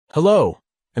Hello,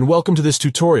 and welcome to this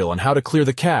tutorial on how to clear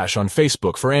the cache on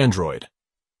Facebook for Android.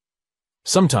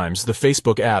 Sometimes the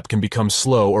Facebook app can become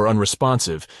slow or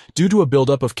unresponsive due to a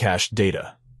buildup of cached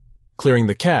data. Clearing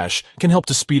the cache can help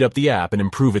to speed up the app and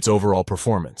improve its overall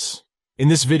performance. In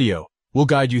this video, we'll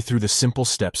guide you through the simple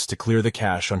steps to clear the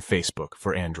cache on Facebook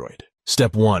for Android.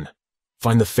 Step 1.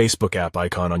 Find the Facebook app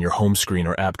icon on your home screen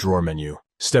or app drawer menu.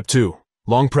 Step 2.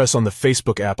 Long press on the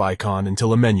Facebook app icon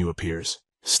until a menu appears.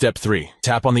 Step 3.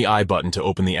 Tap on the I button to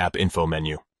open the App Info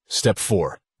menu. Step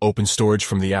 4. Open storage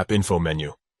from the App Info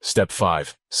menu. Step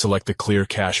 5. Select the Clear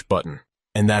Cache button.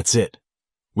 And that's it.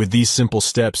 With these simple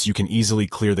steps, you can easily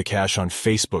clear the cache on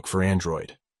Facebook for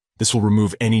Android. This will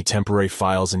remove any temporary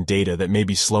files and data that may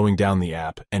be slowing down the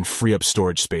app and free up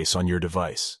storage space on your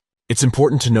device. It's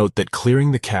important to note that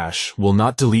clearing the cache will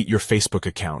not delete your Facebook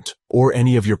account or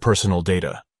any of your personal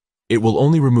data. It will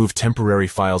only remove temporary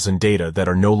files and data that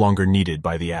are no longer needed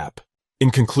by the app.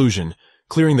 In conclusion,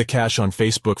 clearing the cache on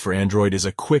Facebook for Android is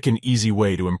a quick and easy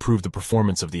way to improve the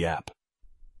performance of the app.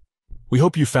 We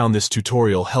hope you found this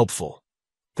tutorial helpful.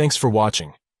 Thanks for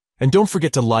watching, and don't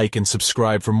forget to like and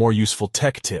subscribe for more useful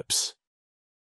tech tips.